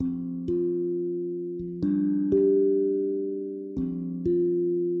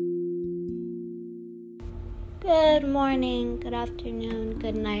Good morning, good afternoon,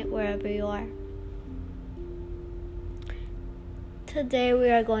 good night, wherever you are. Today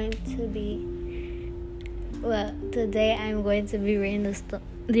I'm going to be reading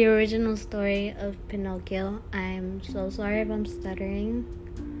the original story of Pinocchio. I'm so sorry if I'm stuttering.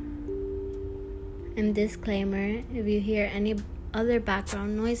 And disclaimer, if you hear any other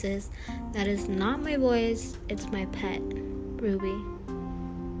background noises, that is not my voice, it's my pet, Ruby.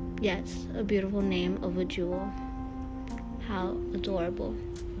 Yes, a beautiful name of a jewel. How adorable.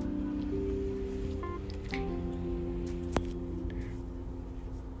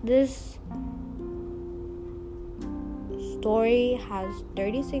 This story has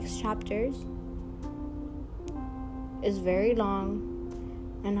 36 chapters. It's very long,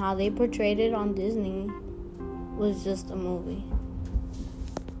 and how they portrayed it on Disney was just a movie.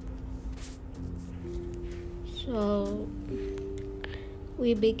 So,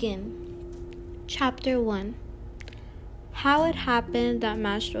 we begin. Chapter 1. How it happened that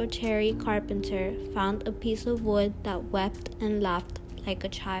Master Cherry Carpenter found a piece of wood that wept and laughed like a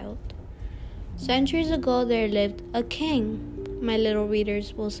child. Centuries ago there lived a king, my little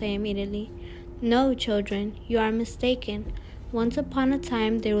readers will say immediately. No, children, you are mistaken. Once upon a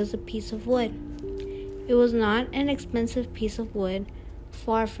time there was a piece of wood. It was not an expensive piece of wood,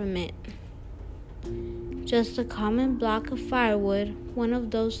 far from it. Just a common block of firewood, one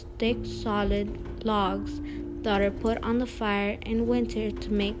of those thick, solid logs that are put on the fire in winter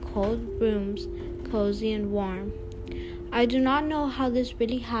to make cold rooms cozy and warm. I do not know how this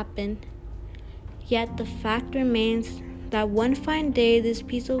really happened, yet the fact remains that one fine day this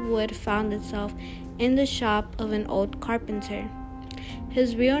piece of wood found itself in the shop of an old carpenter.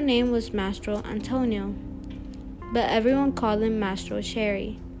 His real name was Master Antonio, but everyone called him Master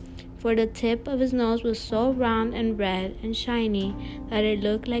Cherry, for the tip of his nose was so round and red and shiny that it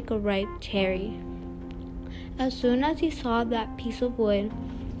looked like a ripe cherry. As soon as he saw that piece of wood,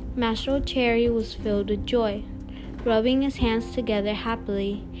 Master Cherry was filled with joy. Rubbing his hands together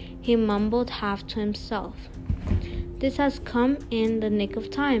happily, he mumbled half to himself, "This has come in the nick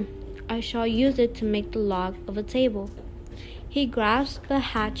of time. I shall use it to make the log of a table." He grasped the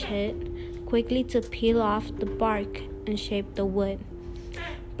hatchet quickly to peel off the bark and shape the wood.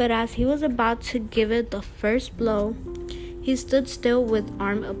 But as he was about to give it the first blow, he stood still with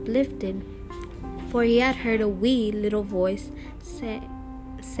arm uplifted, for he had heard a wee little voice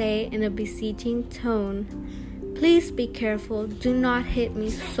say in a beseeching tone, "Please be careful, do not hit me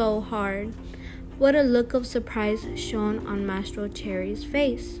so hard." What a look of surprise shone on Master Cherry's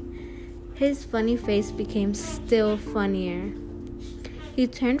face. His funny face became still funnier. He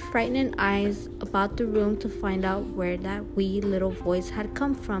turned frightened eyes about the room to find out where that wee little voice had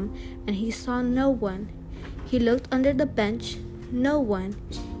come from, and he saw no one. He looked under the bench, no one.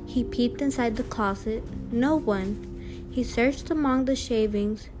 He peeped inside the closet, no one. He searched among the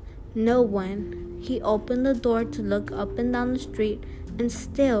shavings, no one. He opened the door to look up and down the street, and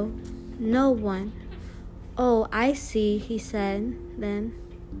still no one. "Oh, I see," he said then,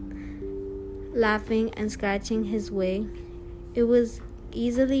 laughing and scratching his wig. It was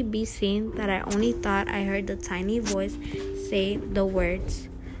easily be seen that I only thought I heard the tiny voice say the words,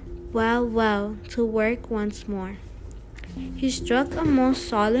 "Well, well, to work once more." He struck a most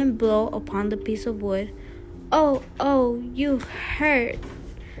solemn blow upon the piece of wood. Oh, you hurt,"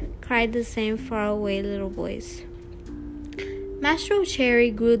 cried the same faraway little voice. Master Cherry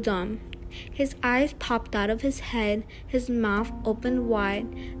grew dumb. His eyes popped out of his head, his mouth opened wide,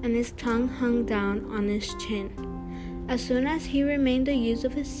 and his tongue hung down on his chin. As soon as he remained the use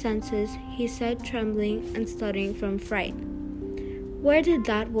of his senses, he said, trembling and stuttering from fright, "Where did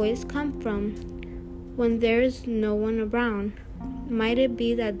that voice come from, when there is no one around? Might it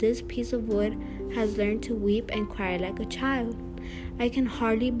be that this piece of wood has learned to weep and cry like a child? I can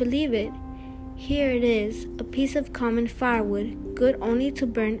hardly believe it. Here it is, a piece of common firewood, good only to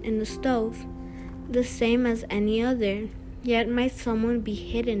burn in the stove, the same as any other. Yet might someone be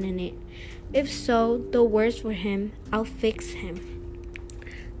hidden in it? If so, the worse for him. I'll fix him."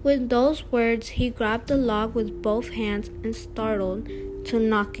 With those words, he grabbed the log with both hands and started to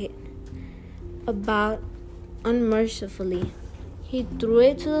knock it about unmercifully. He threw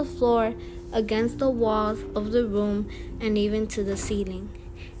it to the floor, against the walls of the room, and even to the ceiling.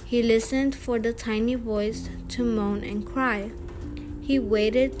 He listened for the tiny voice to moan and cry. He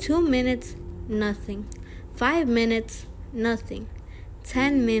waited 2 minutes, nothing. 5 minutes, nothing.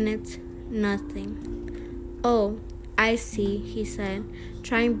 10 minutes, nothing. "Oh, I see," he said,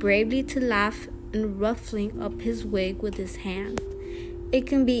 trying bravely to laugh and ruffling up his wig with his hand. "It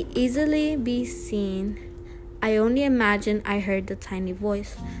can easily be seen. I only imagine I heard the tiny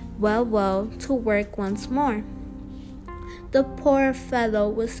voice. Well, to work once more." The poor fellow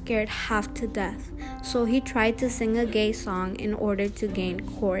was scared half to death, so he tried to sing a gay song in order to gain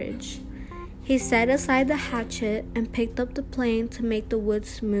courage. He set aside the hatchet and picked up the plane to make the wood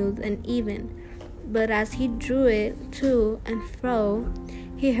smooth and even. But as he drew it to and fro,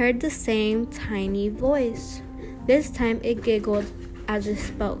 he heard the same tiny voice. This time it giggled as it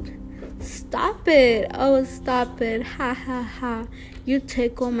spoke. "Stop it! Oh, stop it! Ha ha ha! You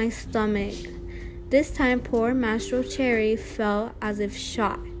tickle my stomach." This time poor Maestro Cherry fell as if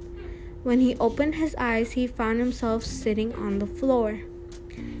shot. When he opened his eyes, he found himself sitting on the floor.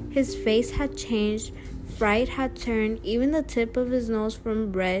 His face had changed, fright had turned even the tip of his nose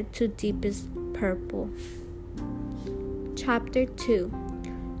from red to deepest purple. Chapter 2.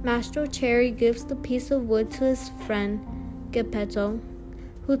 Maestro Cherry gives the piece of wood to his friend Geppetto,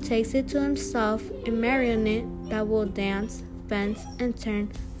 who takes it to himself, a marionette that will dance, fence, and turn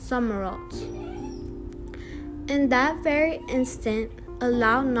somersaults. In that very instant, a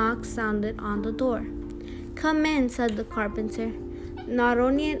loud knock sounded on the door. "Come in," said the carpenter, not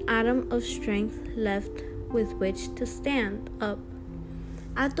only an atom of strength left with which to stand up.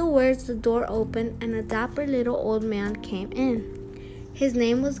 At the words, the door opened and a dapper little old man came in. His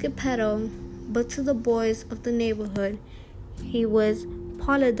name was Geppetto, but to the boys of the neighborhood, he was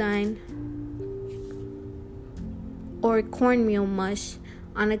Paladine, or cornmeal mush,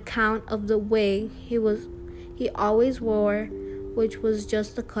 on account of the wig he always wore, which was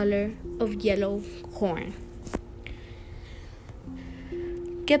just the color of yellow corn.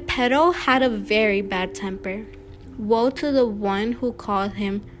 Geppetto had a very bad temper. Woe to the one who called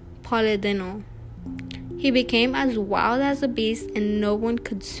him Paladino. He became as wild as a beast, and no one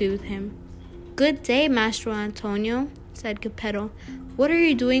could soothe him. "Good day, Mastro Antonio," said Geppetto. "What are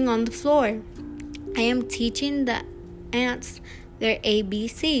you doing on the floor?" "I am teaching the ants their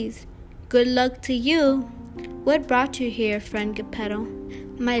ABCs. Good luck to you." "What brought you here, friend Geppetto?"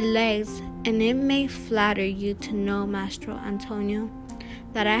 "My legs, and it may flatter you to know, Mastro Antonio,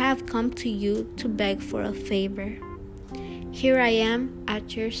 that I have come to you to beg for a favor." "Here I am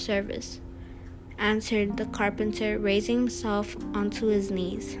at your service," answered the carpenter, raising himself onto his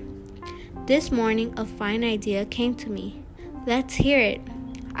knees. "This morning a fine idea came to me. Let's hear it.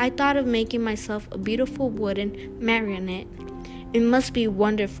 I thought of making myself a beautiful wooden marionette. It must be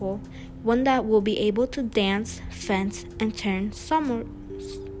wonderful, one that will be able to dance, fence, and turn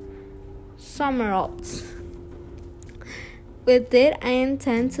somersaults. With it, I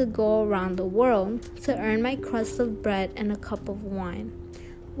intend to go around the world to earn my crust of bread and a cup of wine.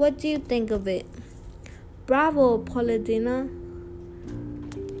 What do you think of it?" "Bravo, Polidina!"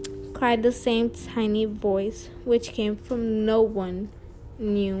 cried the same tiny voice, which came from no one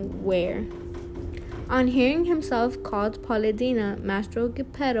knew where. On hearing himself called Polidina, Mastro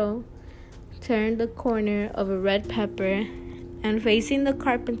Geppetto turned the corner of a red pepper and, facing the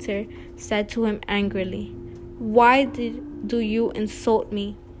carpenter, said to him angrily, "Why do you insult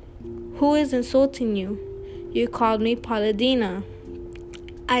me?" "Who is insulting you?" "You called me Polidina."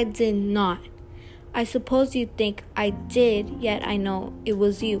 "I did not." "I suppose you think I did, yet I know it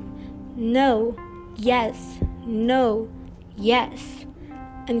was you." "No, yes, no, yes."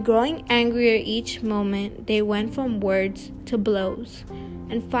 And growing angrier each moment, they went from words to blows,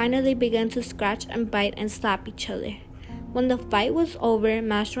 and finally began to scratch and bite and slap each other. When the fight was over,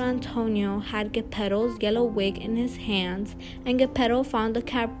 Mastro Antonio had Geppetto's yellow wig in his hands, and Geppetto found the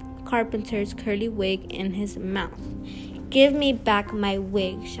carpenter's curly wig in his mouth. "Give me back my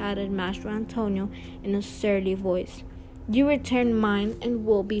wig," shouted Mastro Antonio in a surly voice. "You return mine and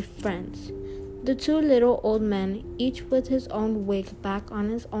we'll be friends." The two little old men, each with his own wig back on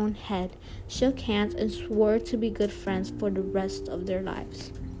his own head, shook hands and swore to be good friends for the rest of their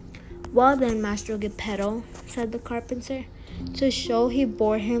lives. "Well then, Mastro Geppetto," said the carpenter, to show he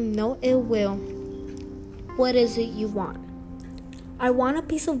bore him no ill will, "what is it you want?" "I want a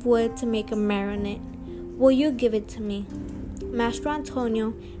piece of wood to make a marionette. Will you give it to me?" Mastro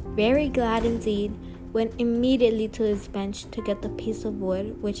Antonio, very glad indeed, went immediately to his bench to get the piece of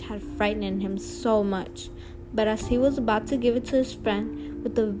wood which had frightened him so much. But as he was about to give it to his friend,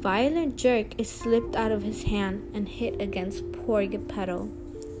 with a violent jerk it slipped out of his hand and hit against poor Geppetto's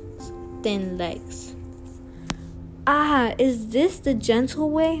thin legs. "Ah, is this the gentle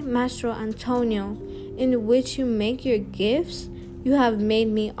way, Mastro Antonio, in which you make your gifts? You have made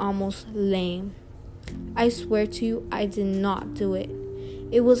me almost lame." "I swear to you I did not do it.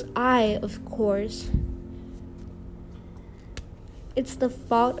 It was I, of course. It's the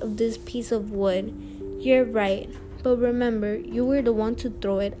fault of this piece of wood. You're right, but remember, you were the one to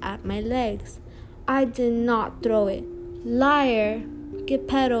throw it at my legs." "I did not throw it." "Liar!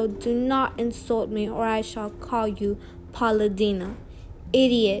 Geppetto, do not insult me, or I shall call you Polydina.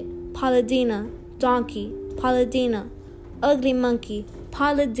 Idiot, Polydina. Donkey, Polydina. Ugly monkey,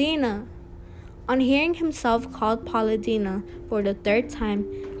 Polydina. On hearing himself called Polydina for the third time,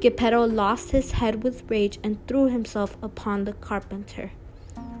 Geppetto lost his head with rage and threw himself upon the carpenter.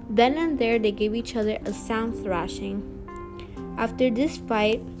 Then and there they gave each other a sound thrashing. After this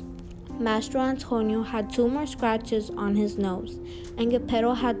fight, Mastro Antonio had 2 more scratches on his nose, and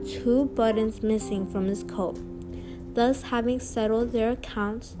Geppetto had 2 buttons missing from his coat. Thus, having settled their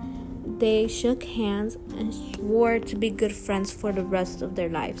accounts, they shook hands and swore to be good friends for the rest of their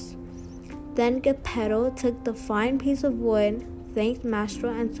lives. Then Geppetto took the fine piece of wood, thanked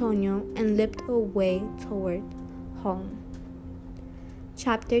Mastro Antonio, and limped away toward home.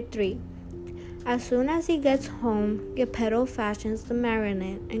 Chapter 3. As soon as he gets home, Geppetto fashions the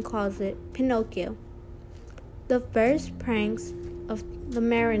marionette and calls it Pinocchio. The first pranks of the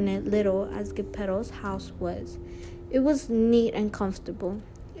marionette, little as Geppetto's house was, it was neat and comfortable.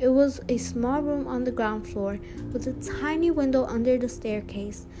 It was a small room on the ground floor with a tiny window under the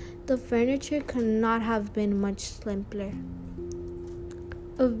staircase. The furniture could not have been much simpler.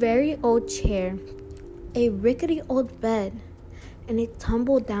 A very old chair, a rickety old bed, and a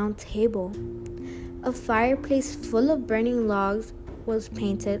tumble-down table. A fireplace full of burning logs was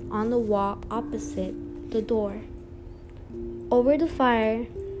painted on the wall opposite the door. Over the fire,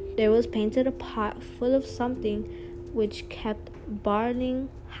 there was painted a pot full of something which kept boiling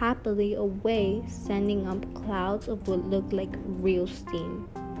happily away, sending up clouds of what looked like real steam.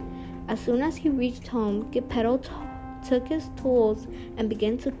 As soon as he reached home, Geppetto took his tools and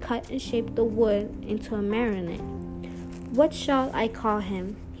began to cut and shape the wood into a marionette. "What shall I call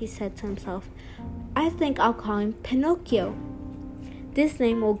him?" he said to himself. "I think I'll call him Pinocchio. This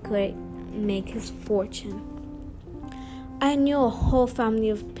name will make his fortune." I knew a whole family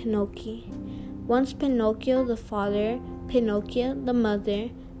of Pinocchio. Once Pinocchio the father, Pinocchio the mother,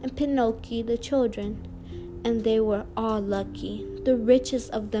 and Pinocchio the children. And they were all lucky. The richest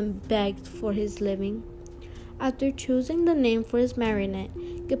of them begged for his living. After choosing the name for his marionette,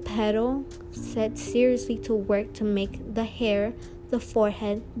 Geppetto set seriously to work to make the hair, the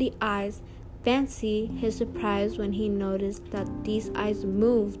forehead, the eyes. Fancy his surprise when he noticed that these eyes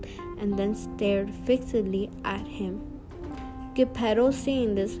moved and then stared fixedly at him. Geppetto,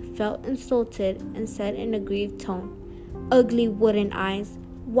 seeing this, felt insulted and said in a grieved tone, "Ugly wooden eyes,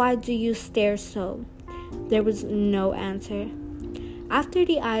 why do you stare so?" There was no answer. After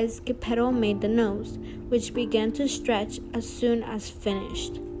the eyes, Geppetto made the nose, which began to stretch as soon as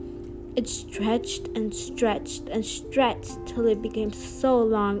finished. It stretched and stretched and stretched till it became so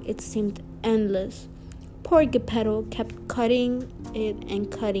long it seemed endless. Poor Geppetto kept cutting it and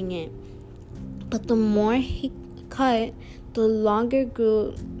cutting it. But the more he cut, the longer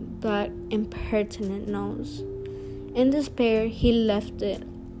grew that impertinent nose. In despair, he left it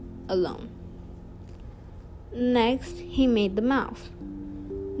alone. Next, he made the mouth.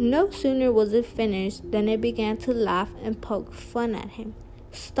 No sooner was it finished than it began to laugh and poke fun at him.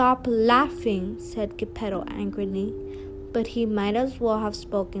 "Stop laughing," said Geppetto angrily, but he might as well have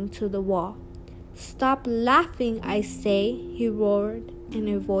spoken to the wall. "Stop laughing, I say," he roared in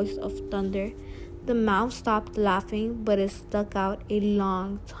a voice of thunder. The mouth stopped laughing, but it stuck out a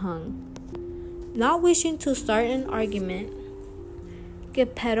long tongue. Not wishing to start an argument,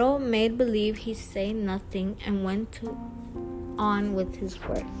 Geppetto made believe he said nothing and went on with his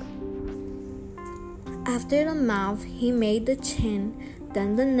work. After the mouth, he made the chin,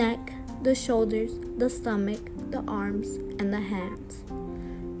 then the neck, the shoulders, the stomach, the arms, and the hands.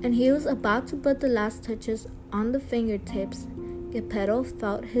 And he was about to put the last touches on the fingertips. Geppetto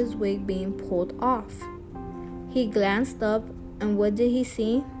felt his wig being pulled off. He glanced up, and what did he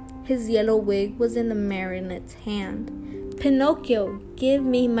see? His yellow wig was in the marionette's hand. "Pinocchio, give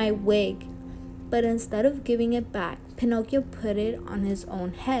me my wig." But instead of giving it back, Pinocchio put it on his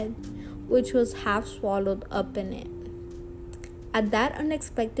own head, which was half swallowed up in it. At that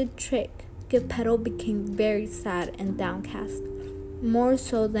unexpected trick, Geppetto became very sad and downcast, more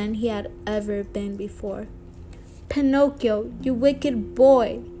so than he had ever been before. "Pinocchio, you wicked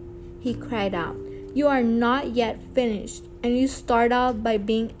boy," he cried out. "You are not yet finished, and you start out by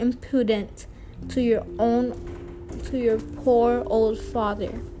being impudent to your poor old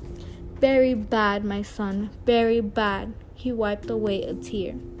father. Very bad, my son, very bad." He wiped away a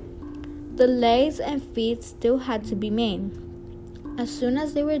tear. The legs and feet still had to be made. As soon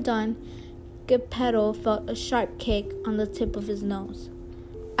as they were done, Geppetto felt a sharp kick on the tip of his nose.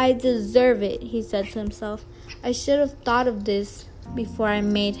 "I deserve it," he said to himself. "I should have thought of this before I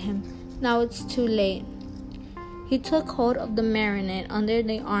made him. Now it's too late." He took hold of the marionette under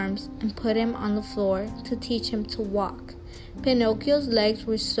the arms and put him on the floor to teach him to walk. Pinocchio's legs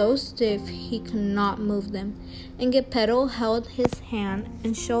were so stiff he could not move them, and Geppetto held his hand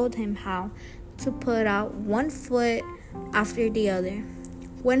and showed him how to put out one foot after the other.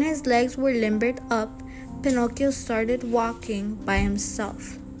 When his legs were limbered up, Pinocchio started walking by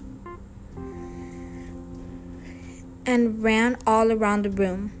himself and ran all around the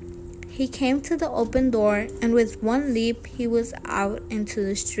room. He came to the open door, and with one leap he was out into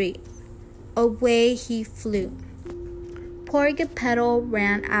the street. Away he flew. Poor Geppetto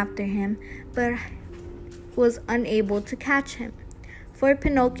ran after him, but was unable to catch him. For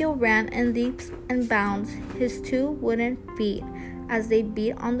Pinocchio ran in leaps and bounds, his two wooden feet, as they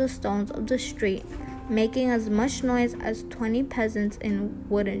beat on the stones of the street, making as much noise as 20 peasants in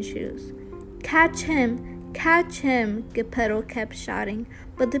wooden shoes. "Catch him! Catch him!" Geppetto kept shouting,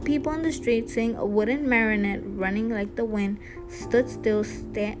 but the people in the street, seeing a wooden marionette running like the wind, stood still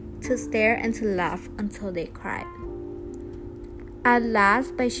to stare and to laugh until they cried. At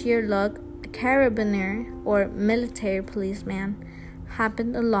last, by sheer luck, a carabiner, or military policeman,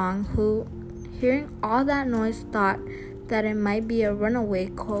 happened along, who, hearing all that noise, thought that it might be a runaway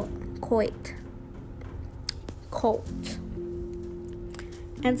colt,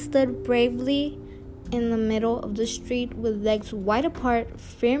 and stood bravely in the middle of the street with legs wide apart,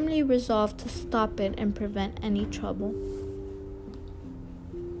 firmly resolved to stop it and prevent any trouble.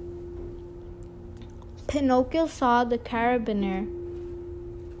 Pinocchio saw the carabiner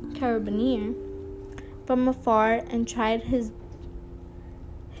from afar and tried his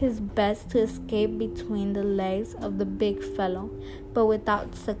best to escape between the legs of the big fellow, but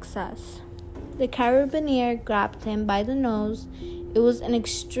without success. The carabiner grabbed him by the nose. It was an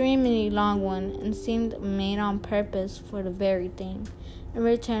extremely long one and seemed made on purpose for the very thing, and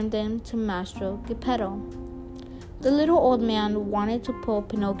returned him to Maestro Geppetto. The little old man wanted to pull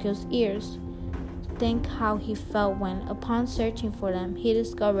Pinocchio's ears. Think how he felt when, upon searching for them, he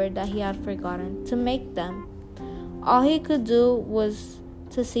discovered that he had forgotten to make them. All he could do was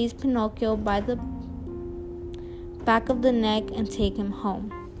to seize Pinocchio by the back of the neck and take him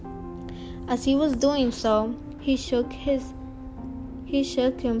home. As he was doing so, he shook him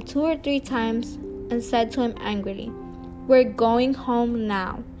 2 or 3 times and said to him angrily, "We're going home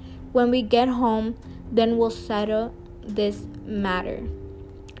now. When we get home, then we'll settle this matter."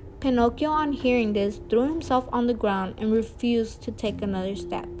 Pinocchio, on hearing this, threw himself on the ground and refused to take another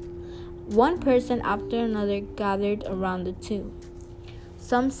step. One person after another gathered around the two.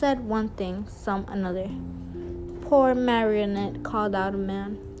 Some said one thing, some another. "Poor marionette," called out a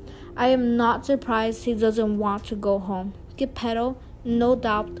man. "I am not surprised he doesn't want to go home. Geppetto, no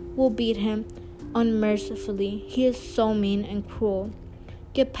doubt, will beat him unmercifully. He is so mean and cruel."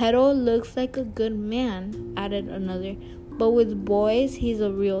 "Geppetto looks like a good man," added another, "but with boys he's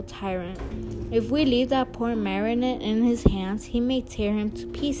a real tyrant. If we leave that poor marionette in his hands, he may tear him to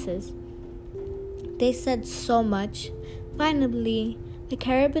pieces." They said so much. Finally, the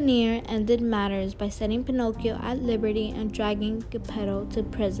carabiner ended matters by setting Pinocchio at liberty and dragging Geppetto to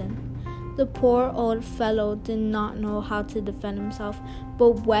prison. The poor old fellow did not know how to defend himself,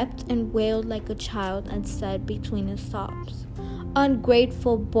 but wept and wailed like a child and said between his sobs,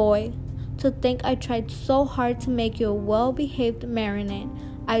 "Ungrateful boy! To think I tried so hard to make you a well-behaved marionette.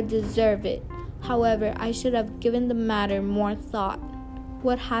 I deserve it. However, I should have given the matter more thought."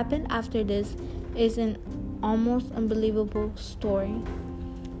 What happened after this is an almost unbelievable story,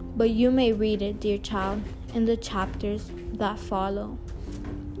 but you may read it, dear child, in the chapters that follow.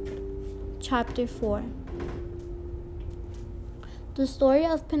 Chapter 4. The story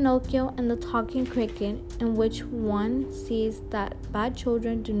of Pinocchio and the talking cricket, in which one sees that bad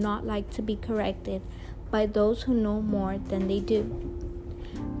children do not like to be corrected by those who know more than they do.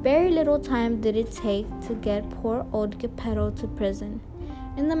 Very little time did it take to get poor old Geppetto to prison.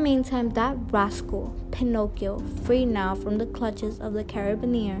 In the meantime, that rascal, Pinocchio, free now from the clutches of the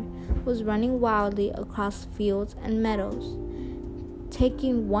carabiner, was running wildly across fields and meadows,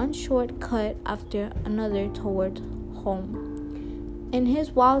 taking one short cut after another toward home. In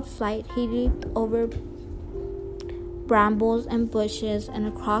his wild flight, he leaped over brambles and bushes and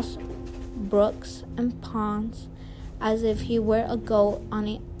across brooks and ponds as if he were a goat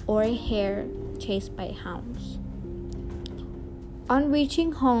or a hare chased by hounds. On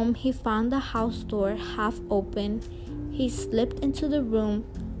reaching home, he found the house door half open. He slipped into the room,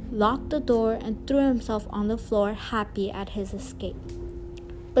 locked the door, and threw himself on the floor, happy at his escape.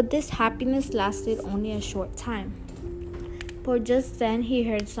 But this happiness lasted only a short time, for just then he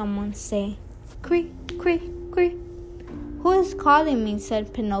heard someone say, "Creak, creak, creak." "Who is calling me?"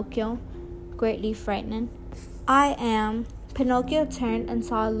 said Pinocchio. greatly frightened. I am. Pinocchio turned and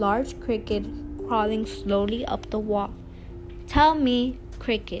saw a large cricket crawling slowly up the wall. Tell me,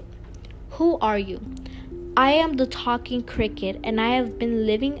 cricket, who are you? I am the talking cricket, and I have been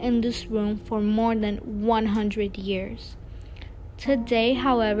living in this room for more than 100 years. Today,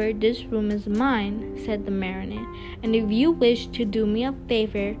 however, this room is mine, said the marionette, and if you wish to do me a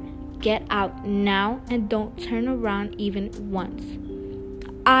favor, get out now and don't turn around even once.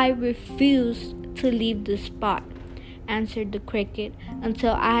 I refuse to leave this spot, answered the cricket,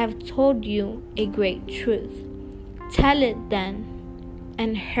 until I have told you a great truth. Tell it then,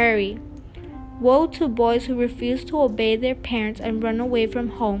 and hurry. Woe to boys who refuse to obey their parents and run away from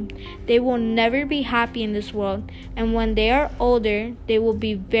home. They will never be happy in this world, and when they are older, they will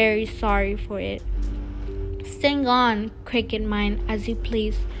be very sorry for it. Sing on, cricket mine, as you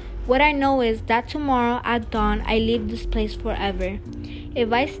please. What I know is that tomorrow at dawn I leave this place forever.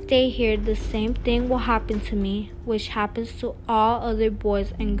 If I stay here, the same thing will happen to me, which happens to all other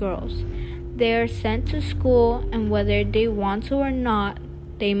boys and girls. They are sent to school, and whether they want to or not,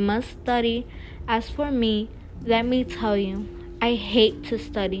 they must study. As for me, let me tell you, I hate to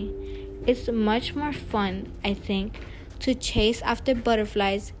study. It's much more fun, I think, to chase after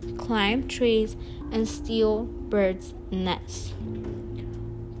butterflies, climb trees, and steal birds' nests.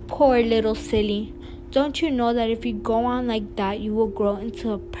 Poor little silly. Don't you know that if you go on like that, you will grow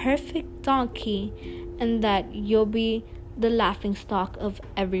into a perfect donkey, and that you'll be the laughingstock of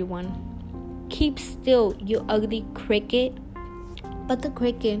everyone? Keep still, you ugly cricket. But the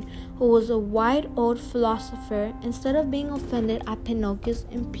cricket, who was a wise old philosopher, instead of being offended at Pinocchio's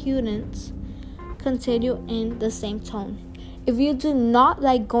impudence, continued in the same tone. If you do not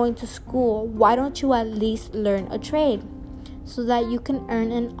like going to school, why don't you at least learn a trade, so that you can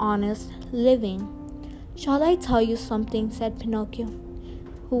earn an honest living? Shall I tell you something, said Pinocchio,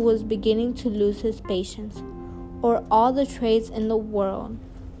 who was beginning to lose his patience. Or all the trades in the world.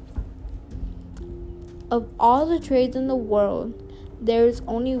 Of all the trades in the world, there is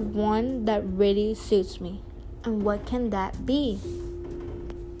only one that really suits me. And what can that be?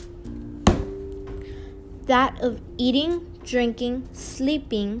 That of eating, drinking,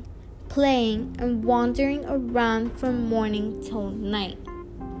 sleeping, playing, and wandering around from morning till night.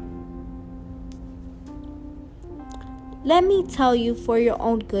 Let me tell you for your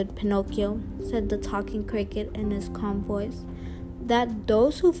own good, Pinocchio, said the talking cricket in his calm voice, that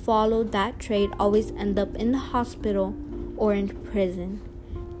those who follow that trade always end up in the hospital or in prison.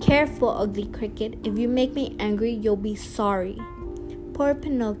 Careful, ugly cricket. If you make me angry, you'll be sorry. Poor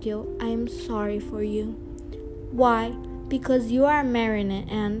Pinocchio, I am sorry for you. Why? Because you are a marionette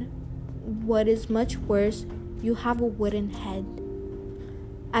and, what is much worse, you have a wooden head.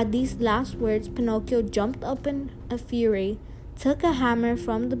 At these last words, Pinocchio jumped up in a fury, took a hammer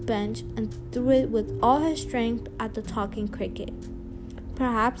from the bench, and threw it with all his strength at the talking cricket.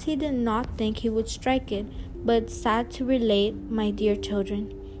 Perhaps he did not think he would strike it, but sad to relate, my dear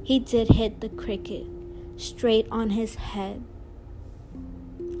children, he did hit the cricket straight on its head.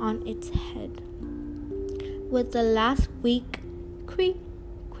 With the last weak creak,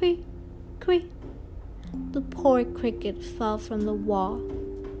 creak, creak, the poor cricket fell from the wall,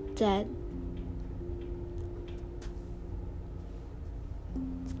 dead.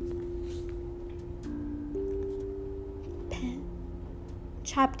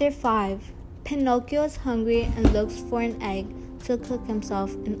 Chapter 5. Pinocchio is hungry and looks for an egg to cook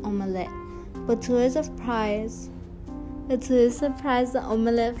himself an omelette. But to his surprise, the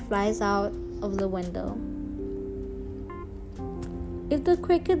omelette flies out of the window. If the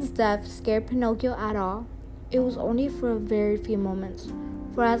cricket's death scared Pinocchio at all, it was only for a very few moments.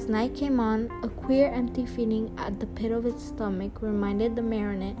 For as night came on, a queer empty feeling at the pit of its stomach reminded the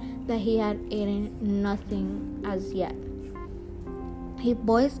marionette that he had eaten nothing as yet. A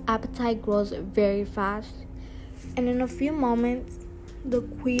boy's appetite grows very fast, and in a few moments, the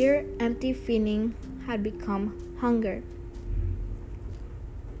queer, empty feeling had become hunger.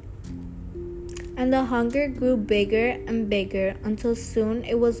 And the hunger grew bigger and bigger until soon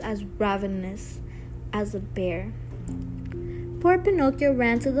it was as ravenous as a bear. Poor Pinocchio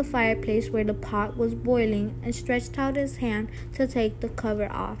ran to the fireplace where the pot was boiling and stretched out his hand to take the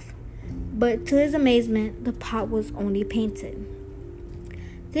cover off. But to his amazement, the pot was only painted.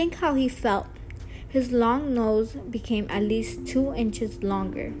 Think how he felt. His long nose became at least 2 inches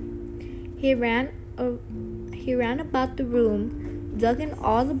longer. He ran about the room, dug in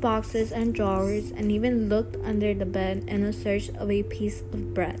all the boxes and drawers, and even looked under the bed in a search of a piece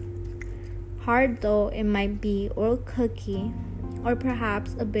of bread. Hard though it might be, or a cookie, or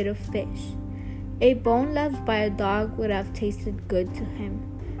perhaps a bit of fish. A bone left by a dog would have tasted good to him,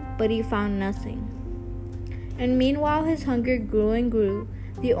 but he found nothing. And meanwhile his hunger grew and grew.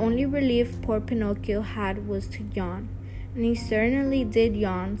 The only relief poor Pinocchio had was to yawn. And he certainly did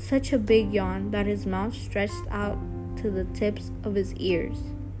yawn, such a big yawn that his mouth stretched out to the tips of his ears.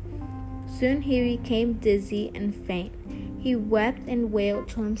 Soon he became dizzy and faint. He wept and wailed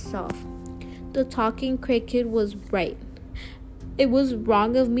to himself. The talking cricket was right. It was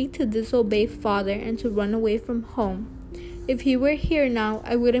wrong of me to disobey father and to run away from home. If he were here now,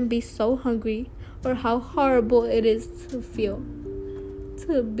 I wouldn't be so hungry, or how horrible it is to feel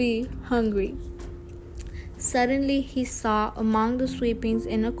to be hungry. Suddenly he saw among the sweepings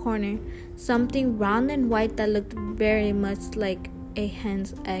in a corner something round and white that looked very much like a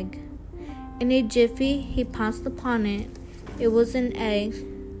hen's egg. In a jiffy he pounced upon it. It was an egg.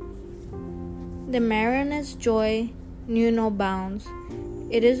 The marionette's joy knew no bounds.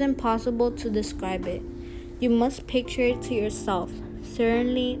 It is impossible to describe it. You must picture it to yourself.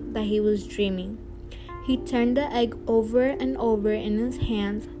 Certainly that he was dreaming. He turned the egg over and over in his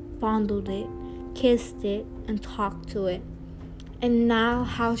hands, fondled it, kissed it, and talked to it. And now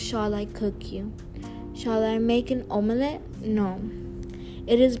how shall I cook you? Shall I make an omelette? No.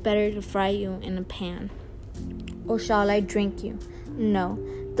 It is better to fry you in a pan. Or shall I drink you? No.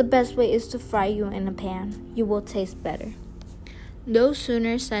 The best way is to fry you in a pan. You will taste better. No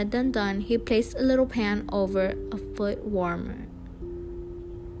sooner said than done. He placed a little pan over a foot warmer,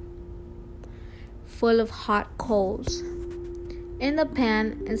 full of hot coals. In the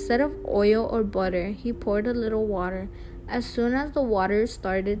pan, instead of oil or butter, he poured a little water. As soon as the water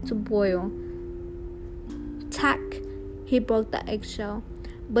started to boil, tack, he broke the eggshell.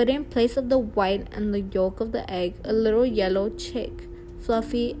 But in place of the white and the yolk of the egg, a little yellow chick,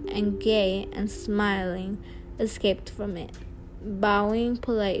 fluffy and gay and smiling, escaped from it. Bowing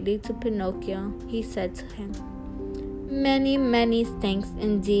politely to Pinocchio, he said to him, "Many, many thanks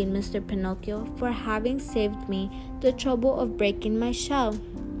indeed, Mr. Pinocchio, for having saved me the trouble of breaking my shell.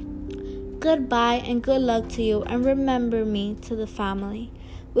 Goodbye and good luck to you, and remember me to the family."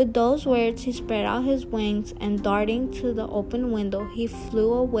 With those words, he spread out his wings, and darting to the open window, he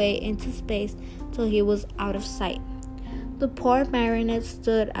flew away into space till he was out of sight. The poor marionette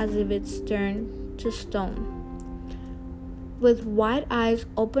stood as if it turned to stone, with wide eyes,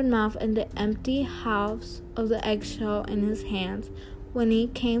 open mouth, and the empty halves of the eggshell in his hands. When he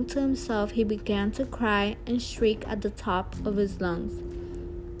came to himself, he began to cry and shriek at the top of his lungs,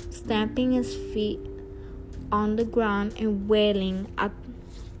 stamping his feet on the ground and wailing at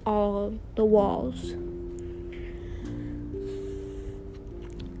all the walls.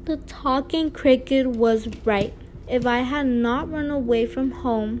 The talking cricket was right. If I had not run away from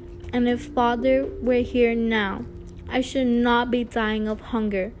home, and if father were here now, I should not be dying of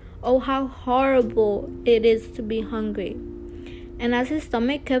hunger. Oh, how horrible it is to be hungry. And as his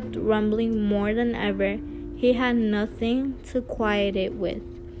stomach kept rumbling more than ever, he had nothing to quiet it with.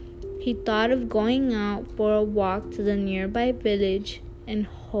 He thought of going out for a walk to the nearby village in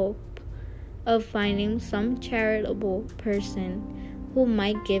hope of finding some charitable person who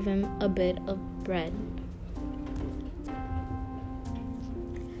might give him a bit of bread.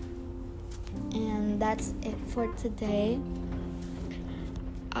 And that's it for today.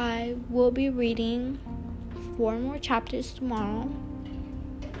 I will be reading 4 more chapters tomorrow,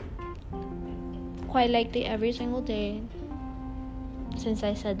 quite likely every single day, since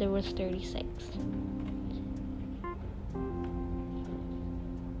I said there was 36.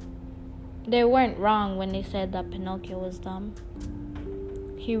 They weren't wrong when they said that Pinocchio was dumb.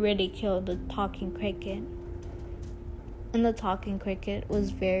 He really killed the talking cricket. And the talking cricket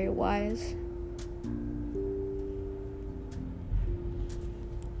was very wise.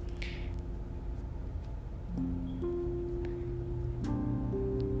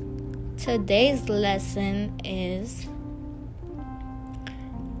 Today's lesson is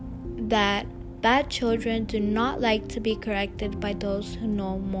that bad children do not like to be corrected by those who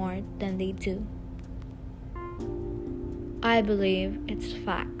know more than they do. I believe it's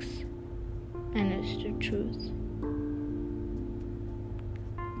facts and it's the truth.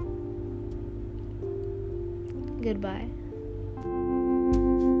 Goodbye.